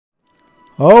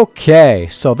Okay,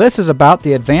 so this is about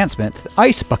the advancement, the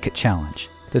Ice Bucket Challenge.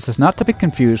 This is not to be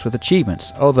confused with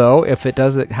achievements, although if it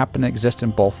does happen to exist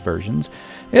in both versions,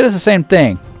 it is the same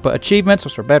thing. But achievements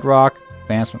was for Bedrock,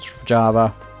 advancements for Java,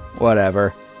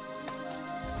 whatever.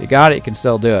 If you got it, you can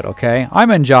still do it, okay? I'm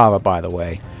in Java, by the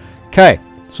way. Okay,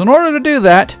 so in order to do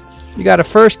that, you got to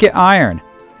first get iron.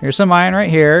 Here's some iron right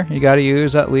here. You got to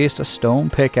use at least a stone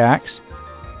pickaxe.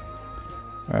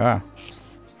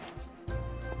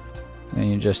 And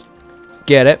you just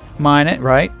get it, mine it,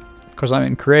 right? Because I'm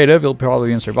in creative, you'll probably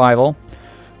be in survival.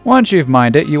 Once you've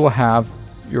mined it, you will have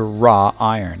your raw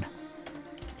iron.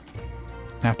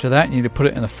 After that, you need to put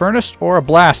it in the furnace or a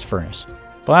blast furnace.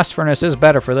 Blast furnace is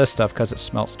better for this stuff because it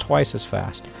smelts twice as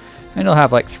fast. And you'll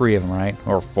have like 3 of them, right?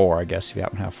 Or 4, I guess, if you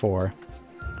happen to have 4.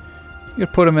 You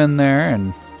put them in there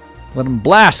and let them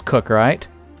blast cook, right?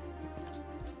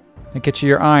 And get you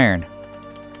your iron.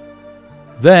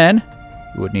 Then,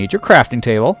 you would need your crafting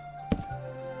table.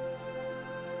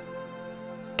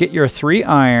 Get your 3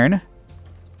 iron.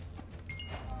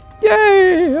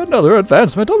 Yay! Another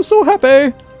advancement. I'm so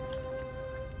happy.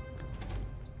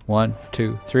 1,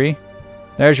 2, 3.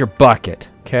 There's your bucket.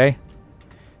 Okay?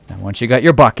 Now once you got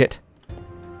your bucket,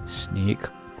 sneak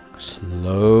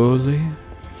slowly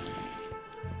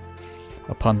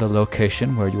upon the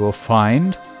location where you will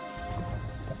find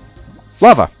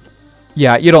lava.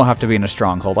 Yeah, you don't have to be in a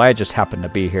stronghold. I just happened to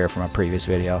be here from a previous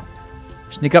video.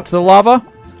 Sneak up to the lava.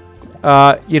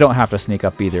 You don't have to sneak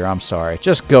up either. I'm sorry.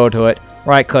 Just go to it.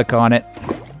 Right click on it.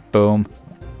 Boom.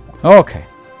 Okay.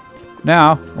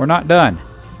 Now, we're not done.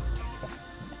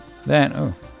 Then,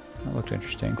 oh, that looked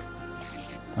interesting.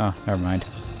 Oh, never mind.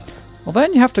 Well,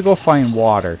 then you have to go find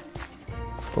water.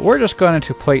 But we're just going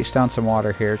to place down some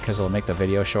water here because it'll make the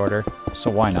video shorter. So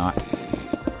why not?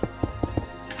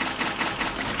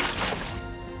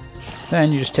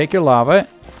 Then you just take your lava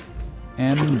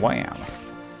and wham.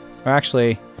 Or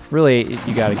actually, really,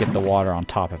 you got to get the water on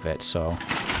top of it. So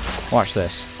watch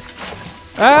this.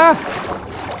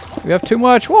 Ah! We have too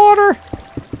much water!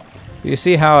 You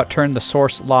see how it turned the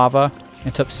source lava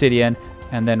into obsidian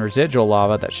and then residual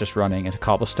lava that's just running into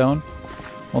cobblestone?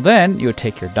 Well, then you would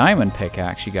take your diamond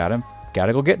pickaxe. You gotta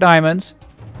go get diamonds.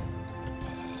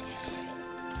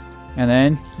 And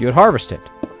then you would harvest it.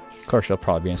 Of course, you'll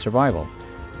probably be in survival.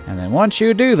 And then once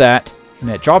you do that, and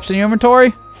it drops in your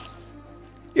inventory,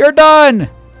 you're done!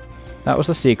 That was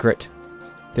the secret.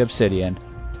 The obsidian.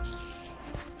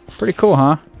 Pretty cool,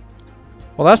 huh?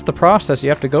 Well, that's the process you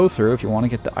have to go through if you want to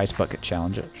get the Ice Bucket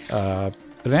Challenge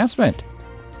advancement.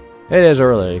 It is a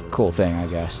really cool thing, I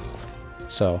guess.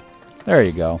 So, there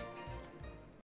you go.